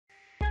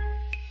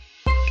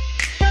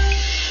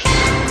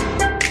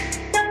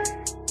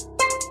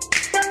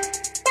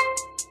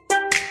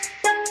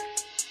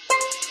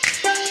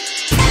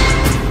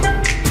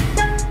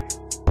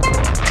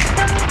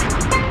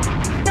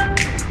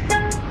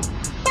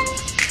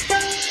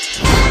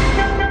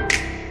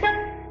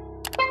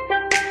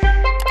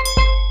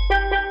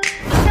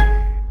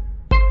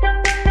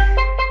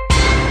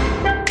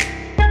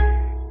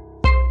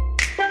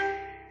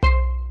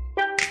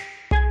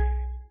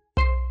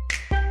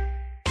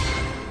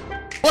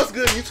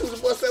What's good, YouTube?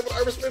 The boy Savannah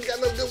with Urban Smith. Got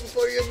no good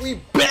before you. We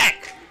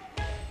back.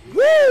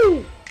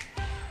 Woo!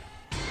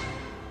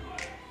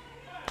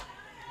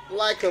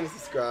 Like, comment,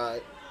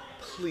 subscribe,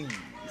 please.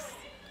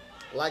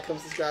 Like,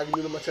 comment, subscribe. If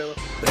you're new to my channel,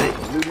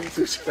 I'm new to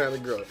YouTube, trying to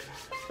grow.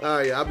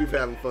 Alright, yeah, I'll be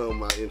having fun with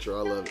my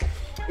intro. I love it.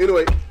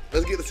 Anyway,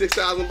 let's get to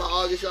 6,000 by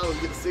August, y'all.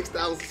 Let's get to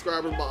 6,000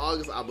 subscribers by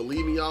August. I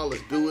believe in y'all.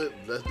 Let's do it.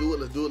 Let's do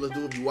it. Let's do it. Let's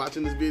do it. If you're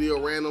watching this video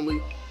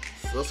randomly,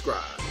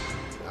 subscribe.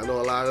 I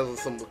know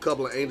a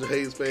couple of Angel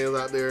Haze fans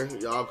out there.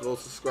 Y'all go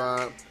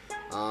subscribe.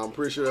 I'm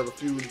pretty sure there's a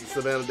few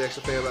Savannah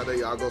Dexter fans out there.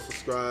 Y'all go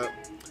subscribe.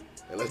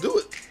 And let's do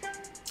it.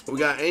 We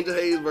got Angel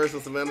Haze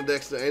versus Savannah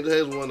Dexter. Angel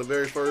Haze was one of the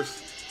very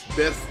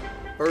best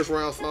first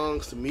round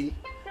songs to me.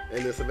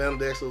 And then Savannah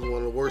Dexter was one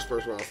of the worst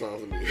first round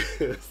songs to me.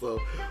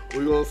 So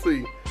we're going to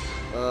see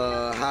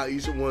how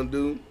each one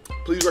do.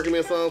 Please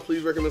recommend songs.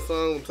 Please recommend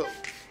songs.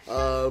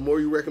 The more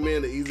you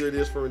recommend, the easier it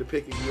is for me to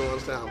pick it. You don't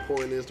understand how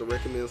important it is to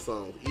recommend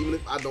songs. Even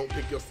if I don't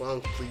pick your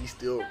song, please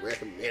still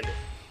recommend it.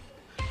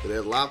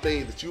 There's a lot of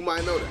things that you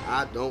might know that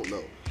I don't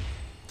know.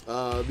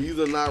 These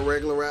are not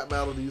regular rap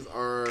battles. These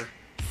are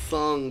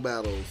song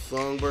battles.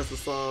 Song versus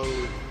song.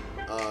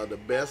 The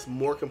best,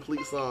 more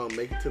complete song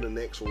make it to the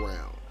next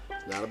round.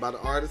 It's not about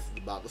the artist,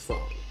 it's about the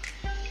song.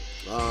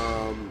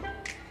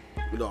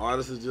 The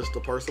artist is just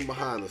the person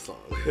behind the song.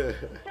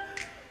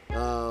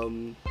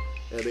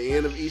 At the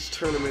end of each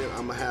tournament,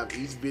 I'm going to have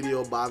each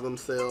video by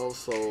themselves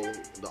so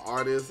the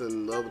artists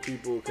and the other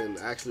people can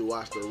actually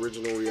watch the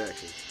original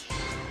reaction.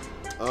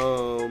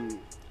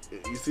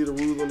 You see the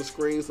rules on the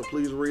screen, so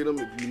please read them.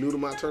 If you're new to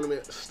my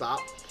tournament,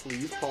 stop,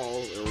 please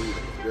pause and read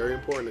them. It's very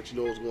important that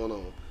you know what's going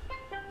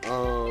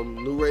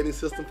on. New rating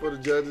system for the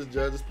judges.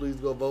 Judges, please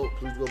go vote.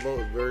 Please go vote.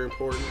 It's very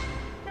important.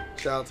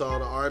 Shout out to all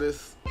the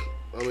artists.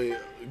 I mean,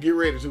 get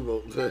ready to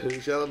vote.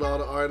 Shout out to all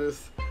the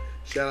artists.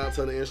 Shout out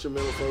to the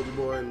instrumental Soulja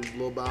Boy and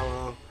Lil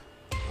Bow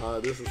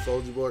Wow. This is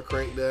Soulja Boy,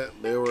 Crank That.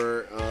 They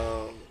were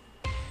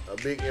a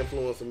big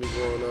influence on me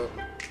growing up.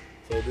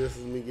 So this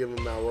is me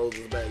giving my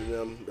roses back to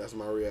them. That's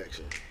my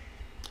reaction.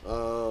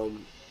 Show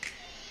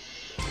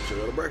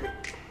you the bracket.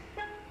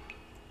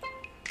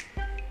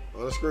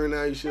 On the screen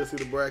now, you should see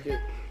the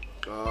bracket.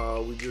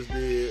 We just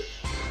did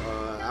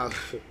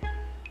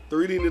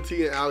 3D and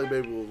T and Alley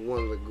Baby was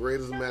one of the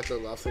greatest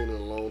matchups I've seen in a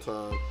long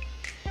time.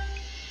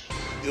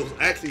 It was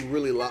actually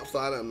really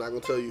lopsided. I'm not gonna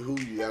tell you who.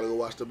 You gotta go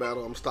watch the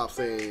battle. I'm stop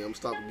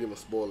giving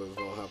spoilers. I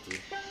don't have to.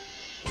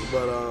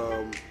 But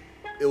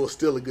it was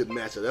still a good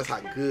matchup. That's how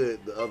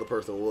good the other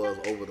person was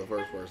over the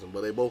first person.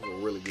 But they both were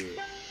really good.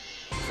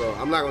 So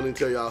I'm not gonna even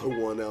tell y'all who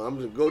won now. I'm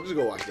just go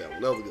watch that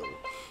one. That was a good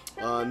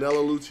one.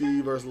 Nella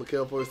Lucci versus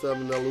Lakel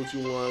 47. Nella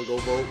Lucci won. Go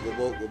vote. Go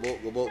vote. Go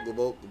vote. Go vote. Go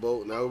vote. Go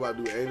vote. Now we're about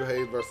to do Angel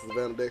Haze versus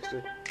Savannah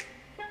Dexter.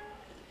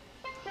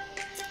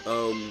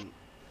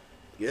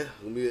 Yeah,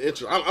 it's gonna be an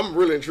interesting. I'm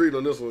really intrigued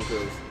on this one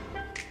because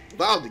if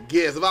I was to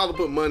guess, if I was to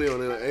put money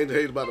on it, Angel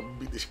Haze about to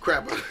beat this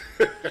crap out of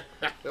it.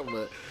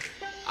 But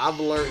I've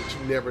learned that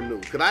you never knew.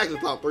 Because I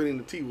actually thought 3D and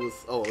the T was.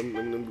 Oh, let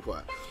me be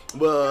quiet.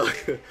 But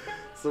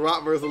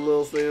Ciroc versus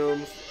Lil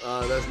Sims,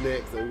 that's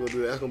next, and we're gonna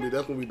do that. That's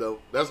gonna be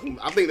dope.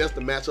 I think that's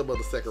the matchup of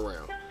the second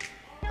round.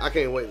 I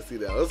can't wait to see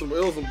that. It was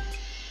some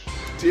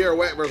Tierra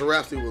Whack versus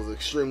Rhapsody was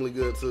extremely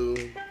good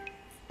too.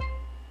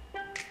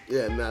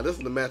 Yeah, now this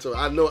is the matchup.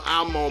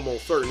 I'm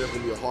almost certain this is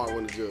gonna be a hard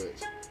one to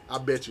judge. I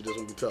bet you this is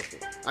gonna be tough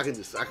one. I can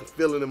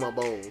feel it in my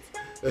bones.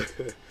 But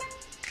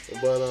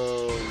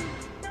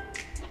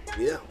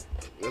yeah,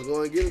 let's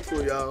go and get into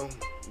it, y'all.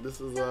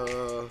 This is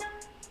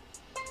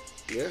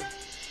yeah.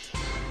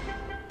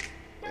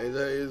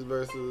 Angel Haze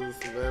versus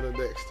Savannah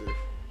Dexter.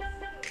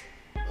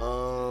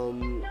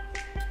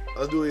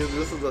 Let's do it.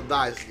 This is a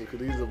dice because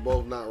these are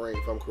both not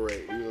ranked, if I'm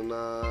correct. These are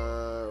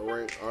not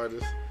ranked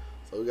artists.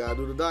 So we gotta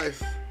do the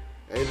dice.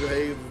 Angel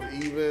Haze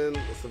is even,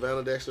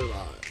 Savannah Dexter is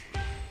odd.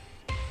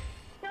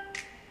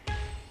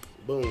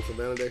 Boom,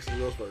 Savannah Dexter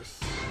goes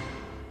first.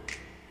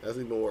 That's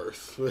even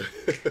worse.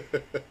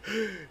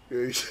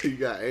 You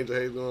got Angel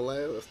Haze going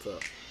last? That's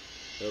tough.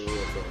 That's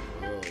real tough.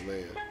 Oh,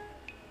 man.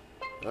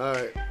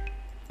 Alright.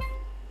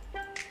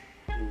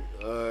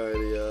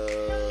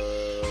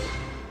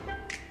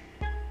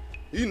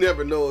 You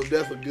never know if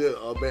that's a good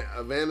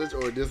advantage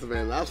or a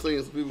disadvantage. I've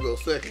seen some people go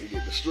second and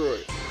get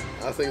destroyed.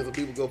 I've seen some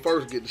people go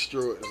first and get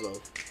destroyed. So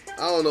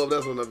I don't know if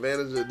that's an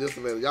advantage or a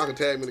disadvantage. Y'all can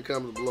tag me in the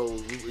comments below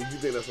if you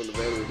think that's an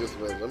advantage or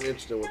disadvantage. I'm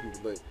interested in what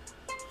people think.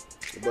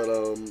 But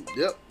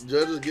yep,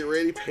 judges get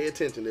ready, pay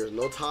attention. There's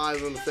no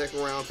ties in the second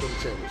round to the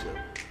championship.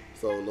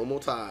 So no more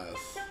ties.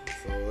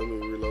 So let me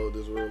reload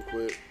this real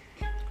quick.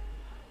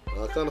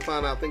 Come to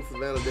find out, I think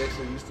Savannah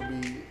Dexter used to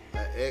be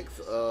an ex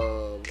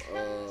of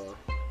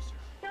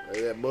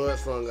that Bud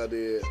song I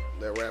did,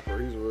 that rapper.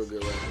 He's a real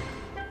good rapper.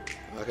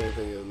 I can't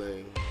think of his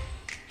name.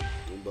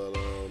 But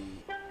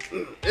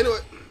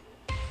anyway,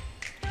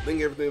 I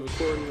think everything's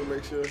recording to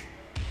make sure.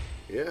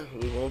 Yeah,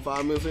 we're on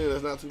 5 minutes in,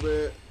 that's not too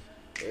bad.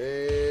 And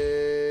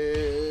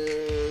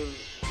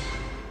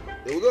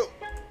here we go.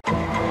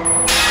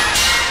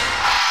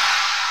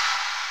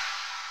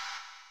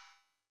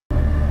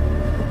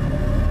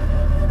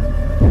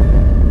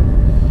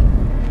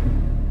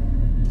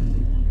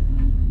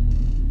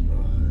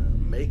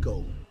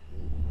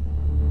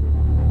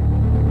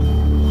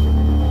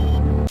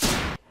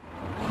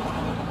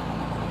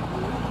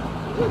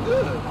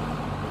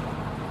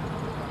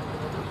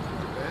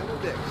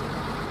 Dexter.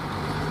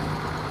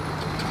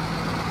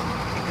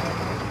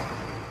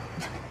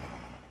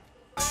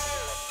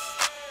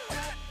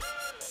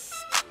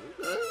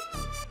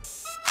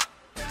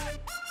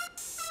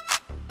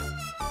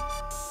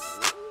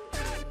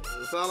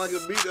 Sound like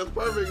a beat that's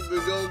perfect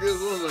to go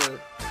against woman.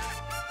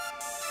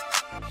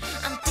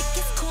 I'm thick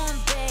as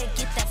cornbread,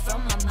 get that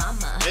from my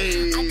mama.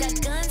 Hey. I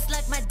got guns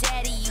like my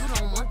daddy, you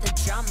don't want the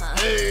drama.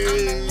 Hey.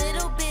 I'm a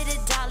little bit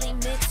of Dolly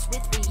mixed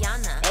with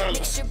Rihanna.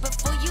 Make sure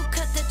before you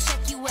cut the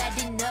check, you add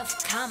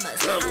enough commas.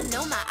 I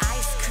know my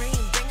ice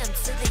cream, bring them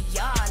to the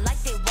yard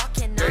like they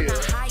walking on a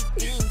high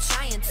beam,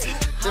 trying too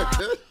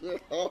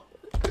hard.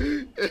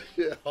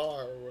 Shit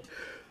hard, bro.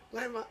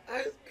 Like my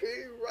ice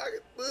cream rocking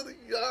through the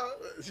yard.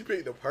 She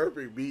picked the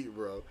perfect beat,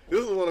 bro.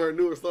 This is one of her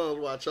newer songs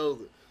why I chose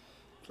it.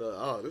 So,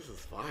 oh, this is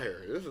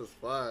fire. This is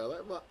fire.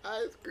 Like my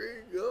ice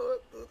cream going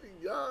through the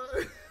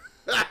yard.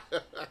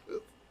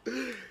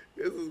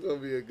 This is going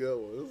to be a good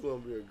one. This is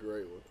going to be a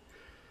great one.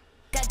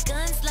 Got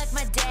guns like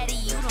my daddy,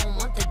 you don't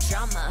want the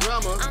drama.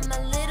 I'm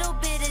a little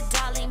bit of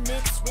Dolly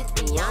mixed with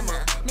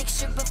Rihanna. Make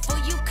sure before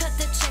you cut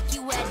the check,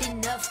 you add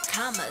enough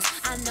commas.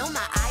 I know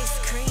my ice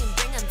cream,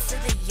 bring them to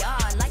the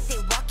yard like they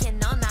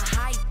walking on a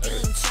high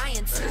beam,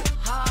 trying too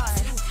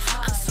hard.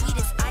 I'm sweet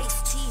as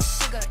iced tea,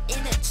 sugar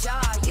in a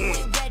jar. You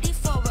ain't ready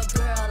for a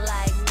girl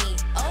like me.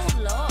 Oh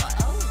Lord,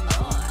 oh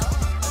Lord.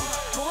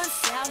 Born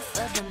south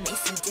of the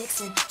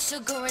Mason-Dixon,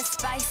 sugar and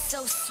spice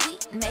so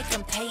sweet, make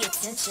them pay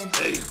attention.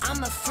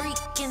 I'm a freak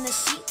in the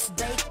sheets,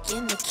 bake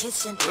in the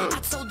kitchen. I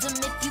told them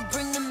if you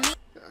bring the meat.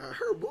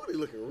 Her booty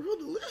looking real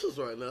delicious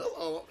right now.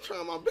 I'm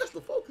trying my best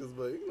to focus,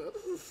 but you know,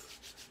 this is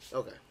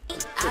okay.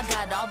 I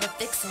got all the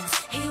fixings.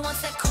 He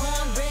wants that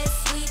cornbread,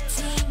 sweet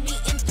tea,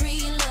 meat and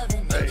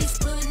 311. If he's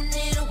putting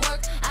in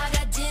work, I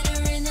got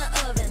dinner in the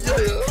oven.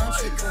 Like a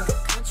country girl,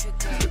 country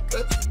girl,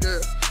 country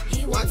girl.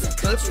 He wants a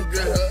country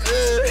girl.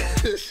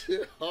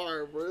 Shit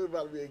hard, bro. It's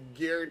about to be a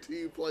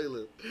guaranteed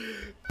playlist.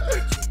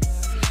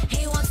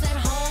 He wants that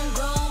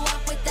homegrown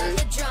walk without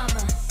the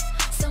drama.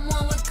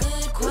 Someone with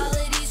good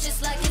qualities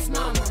just like his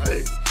mama.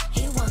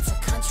 He wants a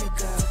country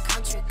girl,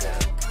 country girl,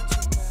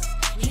 country girl.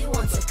 He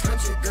wants a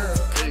country girl,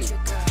 country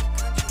girl,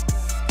 country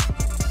girl.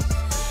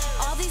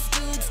 All these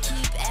dudes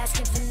keep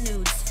asking for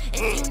nudes.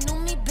 If you knew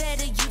me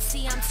better, you'd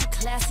see I'm too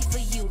classy for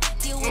you.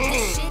 Deal with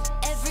this shit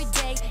every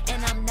day,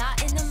 and I'm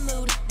not in the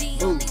mood.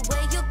 The only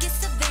way you'll get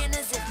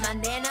Savannah's if my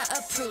nana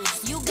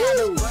approves. You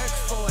gotta work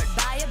for it,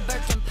 buy a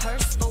Birkin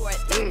purse for it.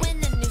 Throw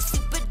in a new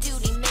Super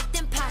Duty, make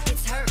them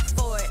pockets hurt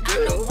for it.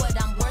 I know what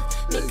I'm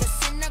worth, make a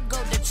sinner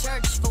go to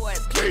church for it.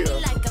 Play me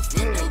like a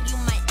fiddle, you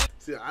might.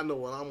 See, I know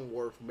what I'm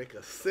worth. Make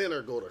a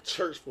sinner go to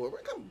church for it.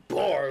 Man, come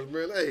bars,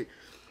 man. Hey,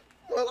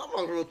 well, I'm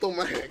not gonna throw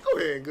my hand. Go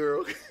ahead,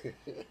 girl.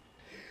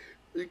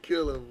 You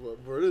killing,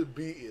 bro. This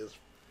beat is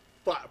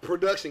fire.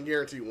 Production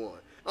guarantee one.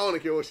 I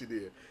don't care what she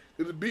did.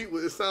 The beat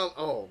was, it sounds,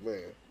 oh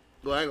man.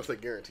 Well, I ain't gonna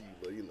say guarantee,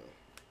 but you know.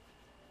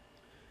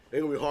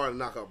 It's gonna be hard to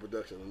knock out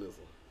production on this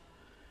one.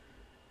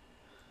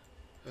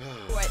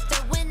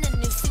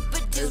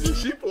 And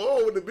she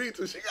flowing with the beat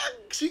too.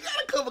 She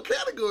got a couple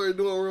categories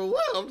doing real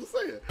well. I'm just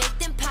saying. Make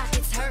them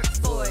pockets hurt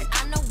for it.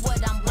 I know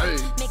what I'm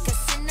worth. Make a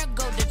sinner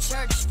go to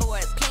church for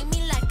it. Play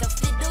me like a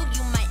fiddle,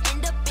 you might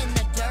end up in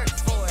the dirt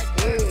for it.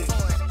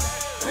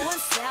 Born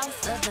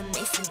south of the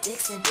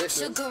Mason-Dixon,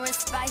 sugar and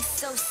spice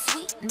so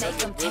sweet, make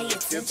them pay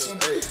attention.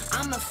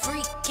 I'm a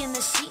freak in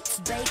the sheets,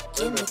 bake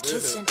in the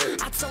kitchen.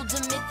 I told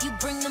him if you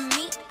bring the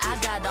meat, I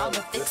got all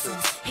the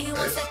fixings. He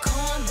wants that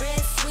cornbread,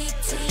 sweet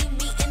tea,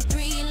 meat and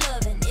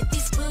 311. If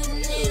he's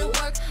putting in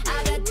work, I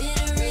got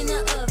dinner in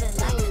the oven.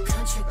 Like a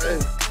country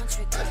girl,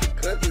 country girl,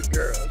 country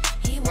girl.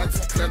 He wants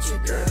a country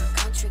girl,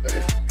 country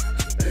girl,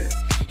 country girl.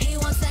 He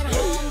wants that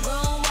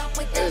homegrown walk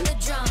without the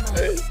drama.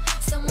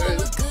 Someone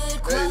with good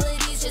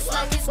qualities just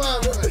like his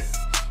mama.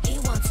 He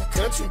wants a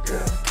country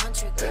girl,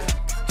 country girl,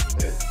 country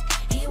girl.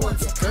 He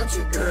wants a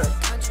country girl,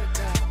 country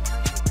girl.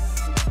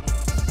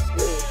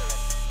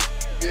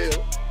 Yeah.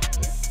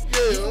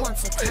 He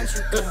wants a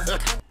country girl.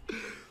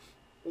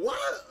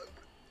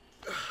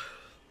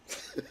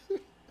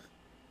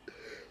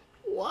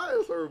 Why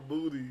does her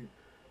booty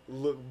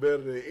look better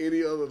than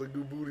any other of the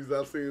good booties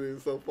I've seen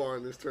so far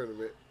in this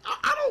tournament?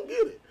 I don't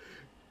get it.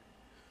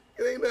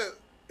 It ain't that.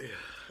 Yeah,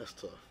 that's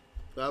tough.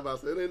 I'm about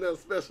to say, it ain't nothing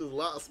special. There's a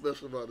lot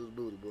special about this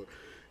booty, but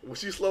when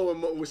she slow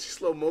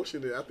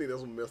motion it, I think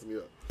that's what messed me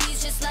up.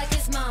 He's just like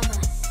his mama.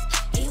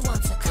 He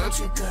wants a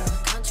country girl,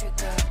 country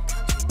girl,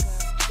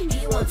 country girl.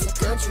 He wants a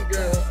country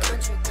girl,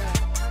 country girl.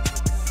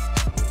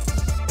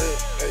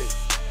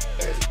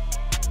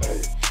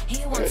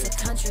 He wants a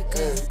country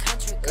girl,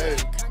 country girl,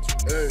 country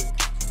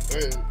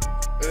girl.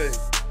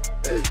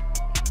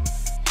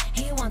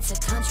 He wants a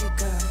country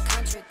girl,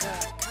 country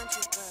girl,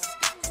 country girl.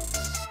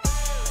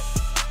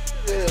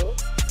 Yeah.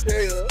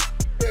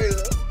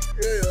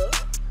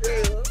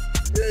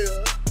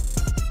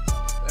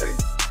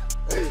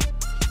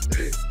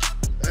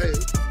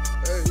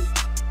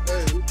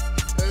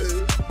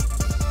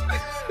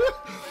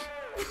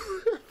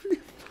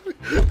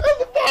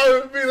 That's a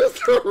fire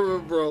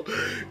beat, bro.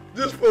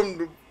 Just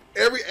from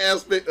every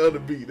aspect of the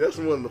beat. That's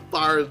one of the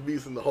firest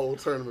beats in the whole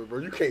tournament, bro.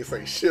 You can't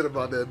say shit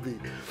about that beat.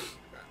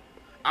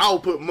 I'll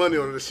put money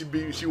on it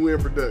if she win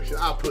production.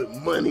 I'll put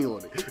money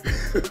on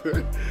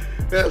it.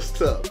 That's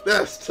tough.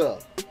 That's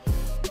tough.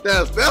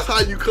 That's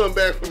how you come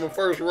back from a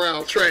first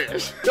round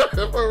trash.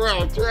 First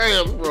round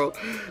trash, bro.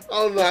 I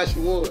don't know how she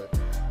won.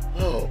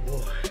 Oh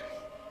boy.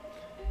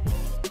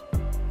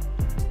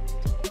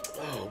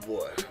 Oh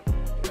boy.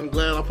 I'm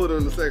glad I put her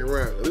in the second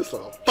round. This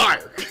on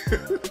fire.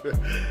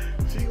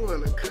 She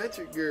won a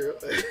country girl.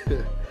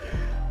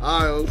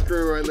 Alright, on the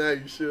screen right now,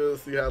 you should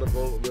see how to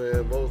vote,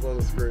 man. Votes on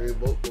the screen.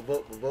 Vote.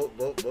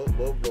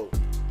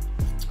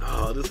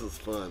 Oh, this is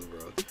fun,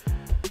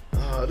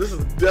 bro. This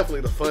is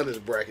definitely the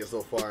funnest bracket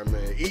so far,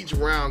 man. Each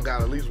round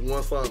got at least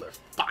one song that's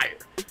fire.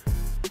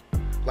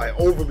 Like,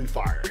 overly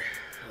fire.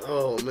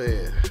 Oh,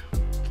 man.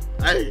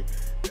 Hey,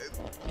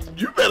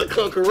 you better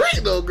come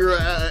correct, though, girl.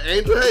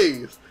 Angel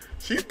Haze.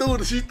 She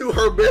threw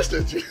her best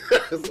at you.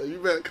 So you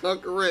better come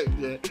correct,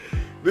 man.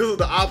 This is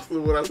the opposite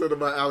of what I said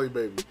about Allie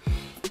Baby.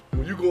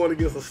 When you going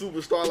against a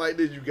superstar like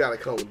this, you gotta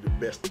come with the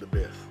best of the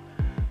best.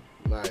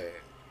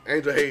 Like,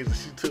 Angel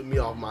Haze, she took me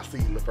off my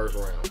seat in the first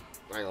round.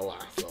 I ain't gonna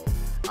lie. So,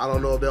 I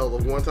don't know if that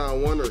was a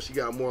one-time wonder or she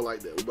got more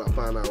like that. We're about to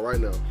find out right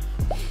now.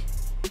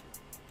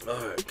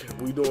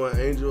 Alright, we doing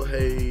Angel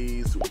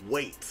Haze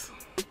Wait.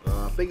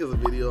 I think it's a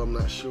video, I'm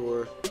not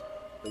sure.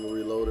 Let me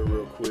reload it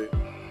real quick. I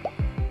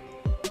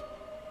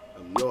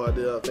have no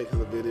idea, I think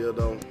it's a video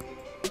though.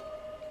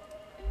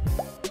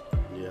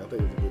 Yeah, I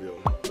think it's a video.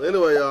 So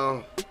anyway,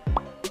 y'all.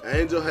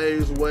 Angel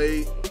Haze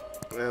Wait,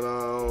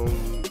 and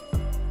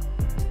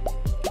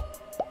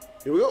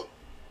here we go.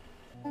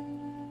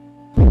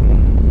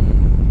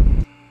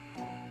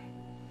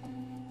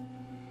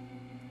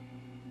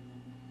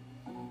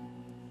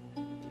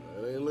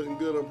 It ain't looking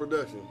good on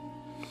production.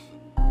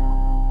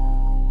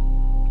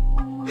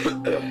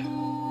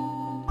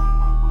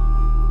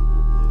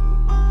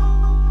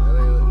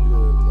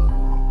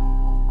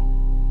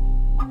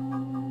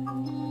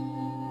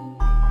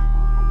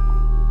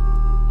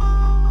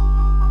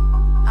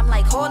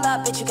 Hold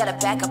up, bitch, you gotta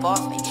back up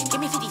off me. Give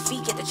me 50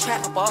 feet, get the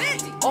trap up off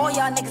me. All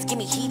y'all niggas give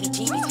me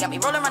heebie-jeebies. Got me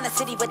rolling around the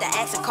city with the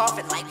axe and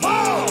coughing like,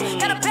 whoa.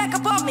 Gotta back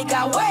up off me,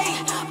 got weight.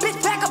 Bitch,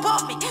 back up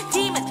off me.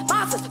 Demons,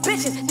 monsters,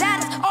 bitches,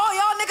 nanas. All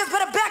y'all niggas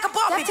better back up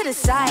off me. Step to the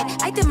side,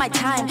 I did my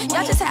time.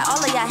 Y'all just had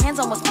all of y'all hands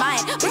on what's mine.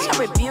 Bitch, I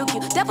rebuke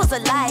you, devil's a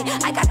lie.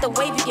 I got the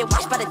wave, you get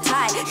washed by the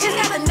tide. Just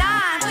got the 9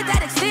 with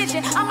that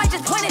extension. I might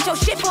just point at your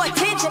shit for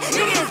attention.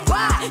 Nigga, it's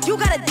why you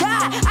gotta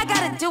die. I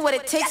gotta do what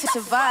it takes to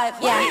survive.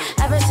 Yeah,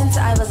 ever since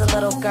I was a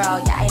little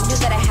girl, yeah, I knew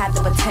that I had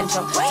the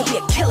potential to be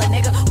a killer,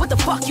 nigga. What the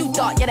fuck you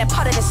thought? Yeah, that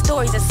part of the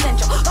story's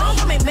essential. Don't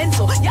put me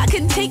mental. Y'all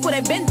couldn't take what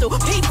I've been through.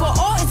 Paid for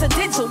all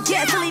incidental.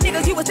 Yeah, silly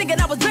niggas, you was thinking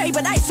I was brave,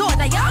 but I saw it.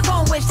 Now y'all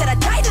gon' wish that I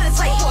died in a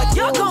sight board.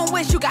 Y'all gon'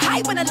 wish you could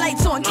hide when the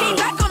lights on. Came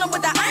back on them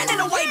with the iron and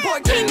the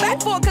whiteboard. Came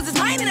back for it cause it's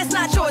mine and it's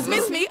not yours.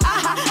 Miss me?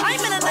 I'm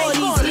in a night.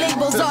 All these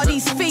labels, all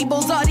these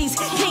fables, all these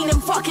Canaan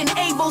fucking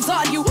ables.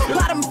 All you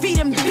bottom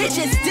feeding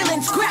bitches,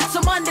 stealing scraps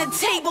from under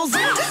tables.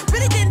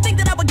 Really didn't think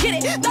that I would get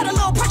it. Thought a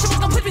little pressure was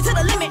gonna push me to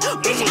the limit.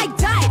 Bitch, I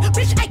died.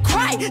 Bitch, I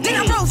cried. Then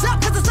I rose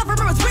up cause the stuff I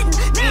remember was written.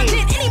 Now I'm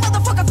dead. Any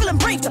motherfucker feeling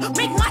brave to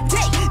make my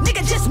day.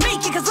 Nigga, just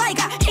make it cause I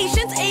got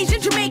Haitians,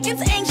 Asians,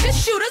 Jamaicans, anxious,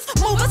 shooters,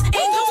 movers,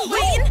 angels,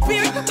 waiting,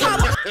 spirit,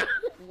 power.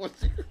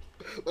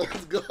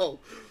 Let's go.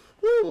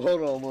 Woo,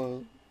 hold on,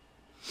 man.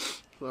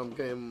 Something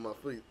came in my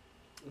feet.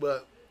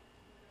 But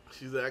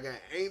she said, I got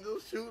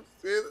angels shooting,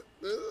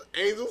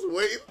 angels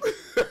waiting.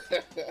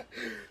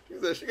 She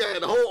said she got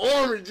the whole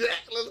army,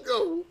 Jack. Let's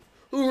go.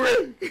 Who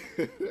ready?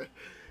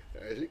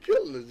 Hey, she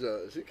killing this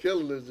job. She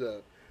killing this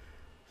job.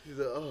 She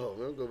said, oh,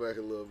 let me go back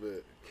a little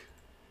bit.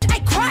 I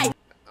cried.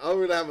 I don't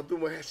really have a through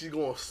my head. She's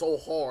going so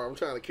hard. I'm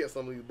trying to catch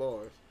some of these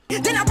bars.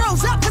 Then I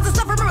rose up cause the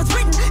stuff I remember was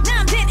written. Now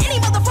I'm dead. Any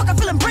motherfucker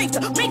feeling brave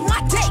to make my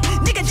day.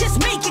 Nigga, just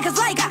make it cause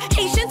I got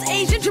Haitians,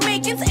 Asians,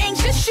 Jamaicans,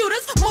 anxious,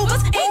 shooters,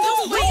 movers,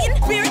 angels,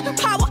 waiting, spirit,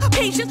 power,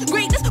 patience,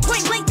 greatness,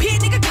 point blank, peer,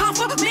 nigga,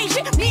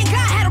 confirmation. Me and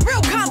God had a real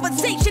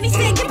conversation. He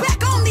said, get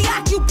back on the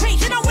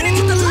occupation. I went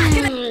into the lock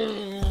and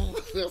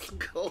let's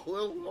go. That's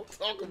what I'm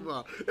talking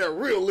about. That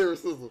real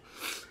lyricism.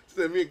 She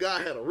said, me and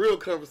God had a real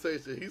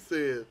conversation. He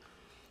said,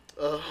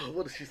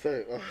 what did she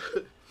say?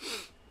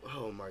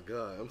 Oh my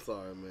God. I'm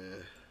sorry,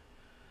 man.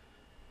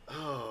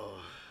 Oh.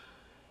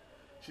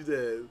 She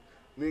said,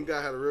 me and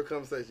God had a real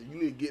conversation. You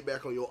need to get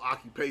back on your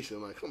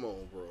occupation. Like, come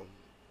on, bro.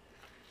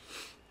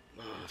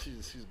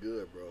 She's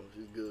good, bro.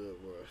 She's good,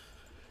 bro.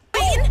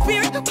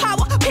 Spirit,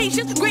 power,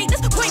 patience,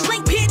 greatness, point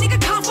blank, peer, nigga,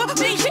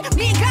 confirmation.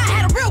 Me and God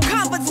had a real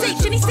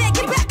conversation. He said,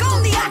 get back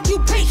on the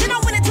occupation.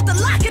 I went into the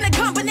lock in a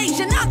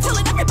combination. Now I'm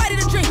telling everybody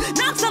to drink.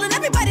 Now I'm telling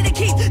everybody to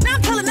keep. Now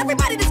I'm telling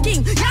everybody to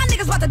scheme. Y'all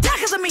niggas about to die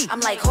cause of me. I'm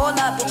like, hold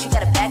up, bitch, you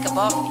gotta back up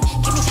off me.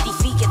 Give me 50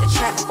 feet, get the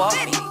trap up off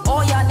me.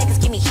 All y'all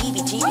niggas give me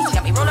heebie-jeebies.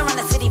 Got me rolling around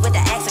the city with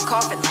the axe and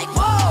coughing like,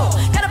 whoa.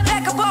 Gotta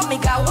back up off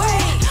me, got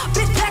weight.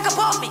 Bitch, back up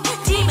off me.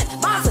 Demons,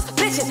 monsters,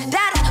 bitches,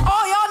 nanas.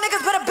 All y'all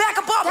niggas better back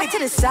up off me. To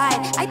the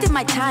side. I did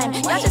my time.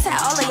 Y'all just had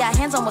all of y'all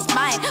hands on what's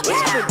mine. Wish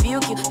I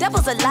rebuke you.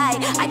 Devil's a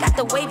lie. I got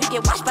the wave, you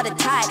get washed by the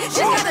tide.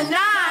 Just got the 9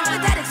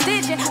 with that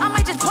extension. I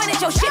might just point at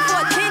your shit for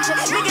attention.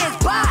 Nigga,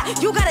 it's bye.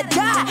 You gotta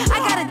die. I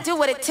gotta do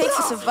what it takes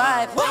to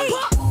survive. Wait.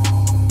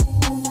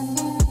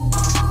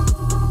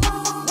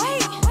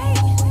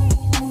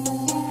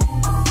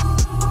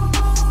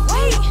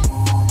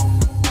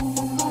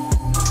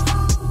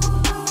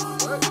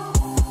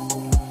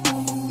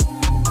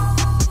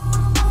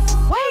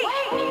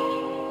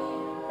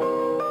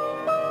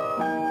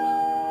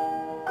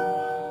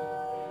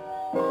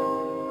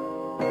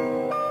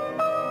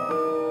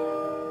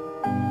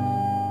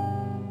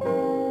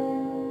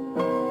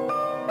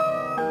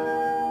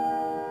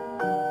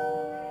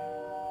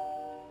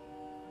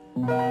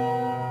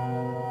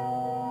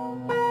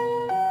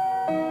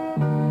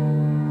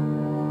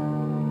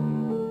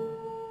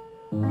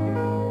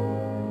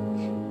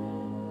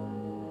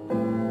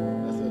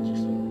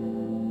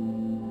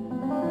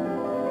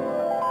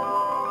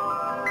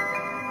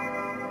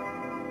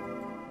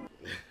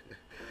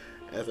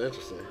 That's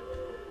interesting.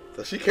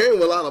 So she came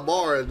with a lot of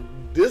bars.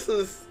 This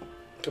is,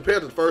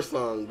 compared to the first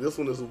song, this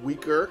one is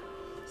weaker.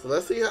 So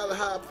let's see how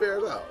it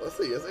fares out. Let's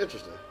see. It's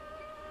interesting.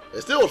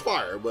 It still was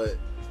fire, but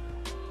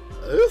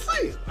let's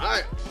see. All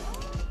right.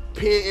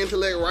 Pen,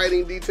 intellect,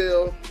 writing,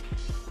 detail.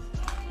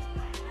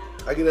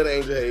 I get that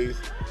Angel Haze.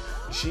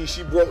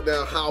 She broke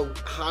down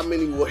how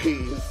many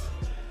ways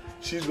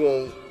she's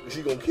gonna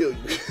kill you.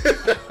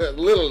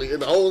 Literally in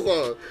the whole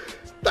song.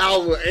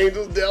 Thousands of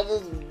angels,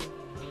 devils,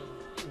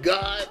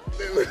 God,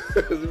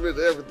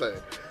 everything.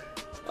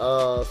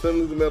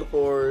 Similes and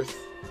metaphors.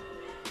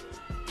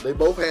 They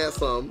both had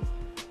some.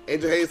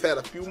 Angel Haze had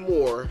a few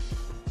more.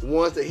 The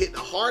ones that hit the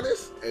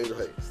hardest, Angel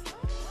Haze.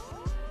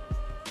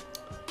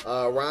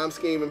 Rhyme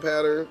scheme and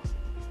pattern.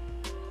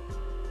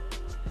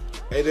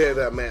 Angel had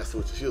that mass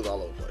switch. She was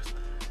all over the place.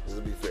 Just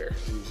to be fair,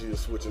 she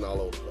was switching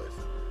all over the place.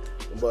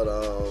 But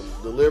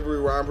delivery,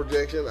 rhyme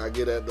projection, I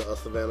get at the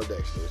Savannah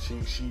Dexter.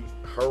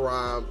 Her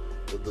rhyme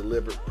was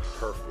delivered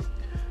perfect.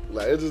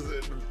 Like it's just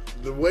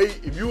the way,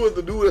 if you was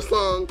to do a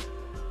song,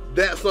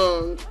 that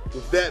song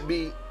with that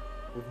beat,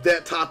 with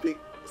that topic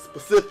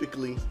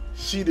specifically,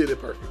 she did it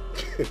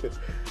perfect.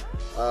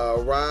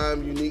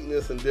 Rhyme,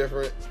 uniqueness, and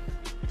different.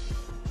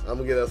 I'm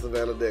gonna get at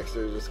Savannah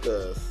Dexter just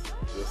cause.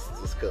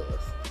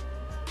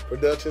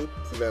 Production,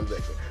 Savannah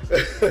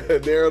Dexter.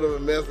 Narrative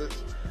and message.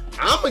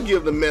 I'm gonna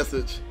give the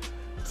message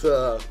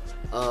to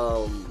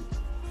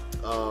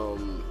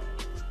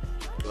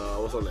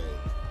what's her name?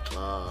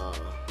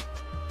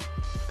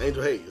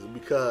 Angel Haze,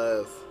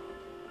 because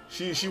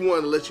she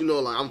wanted to let you know,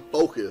 like, I'm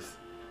focused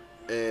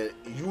and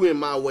you in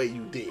my way,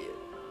 you dead.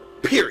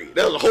 Period.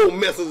 That was the whole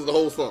message of the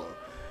whole song.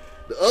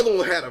 The other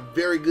one had a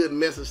very good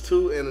message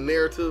too, and a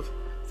narrative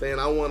saying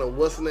I want a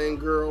what's the name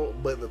girl,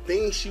 but the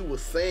thing she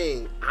was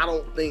saying I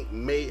don't think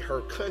made her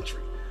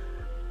country.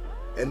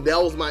 And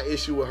that was my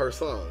issue with her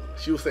song.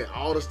 She was saying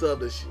all the stuff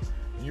that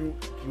you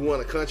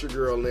want a country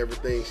girl and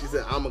everything. She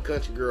said I'm a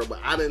country girl, but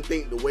I didn't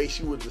think the way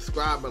she was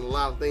describing a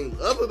lot of things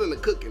other than the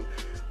cooking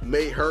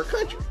made her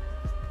country.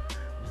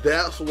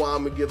 That's why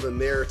I'm gonna give the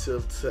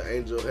narrative to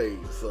Angel Haze.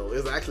 So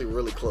it's actually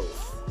really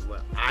close.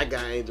 But I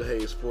got Angel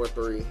Haze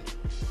 4-3.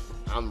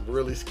 I'm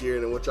really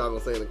scared in what y'all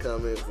gonna say in the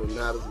comments and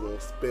how this is gonna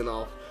spin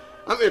off.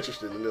 I'm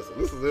interested in this one.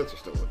 This is an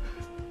interesting one.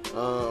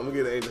 I'm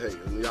gonna get Angel Haze.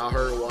 And y'all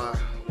heard why.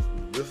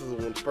 This is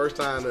the first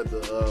time that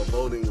the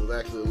voting was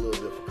actually a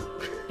little difficult.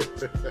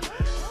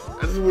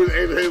 I just wish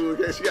Angel Haze was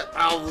okay. She got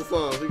thousands of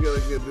songs. She gotta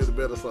do the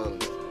better song than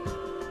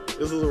this.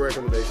 This is a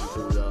recommendation to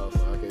y'all, so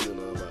I can't do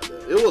nothing about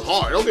that. It was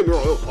hard. Don't get me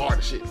wrong. It was hard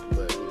as shit.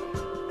 But you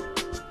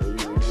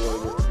know, you want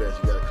to get the best,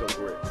 you gotta come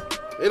correct.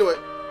 Anyway,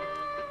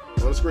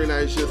 on the screen now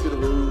you should see the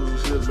rules. You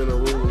should have been a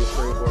rule on the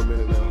screen for a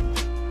minute now.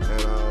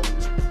 And I'll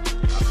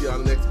see y'all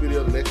in the next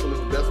video. The next one is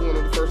the best one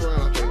of the first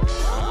round, I think.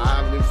 I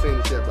haven't even seen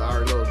this yet, but I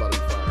already know it's about to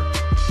be fire.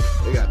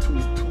 They got two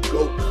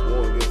goats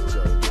going against each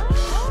other.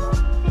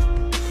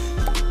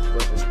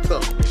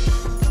 Tough.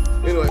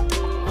 Anyway,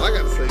 all I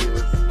got to say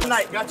is,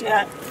 Night, got your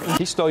hat.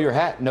 He stole your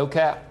hat, no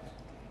cap.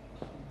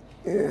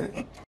 Yeah.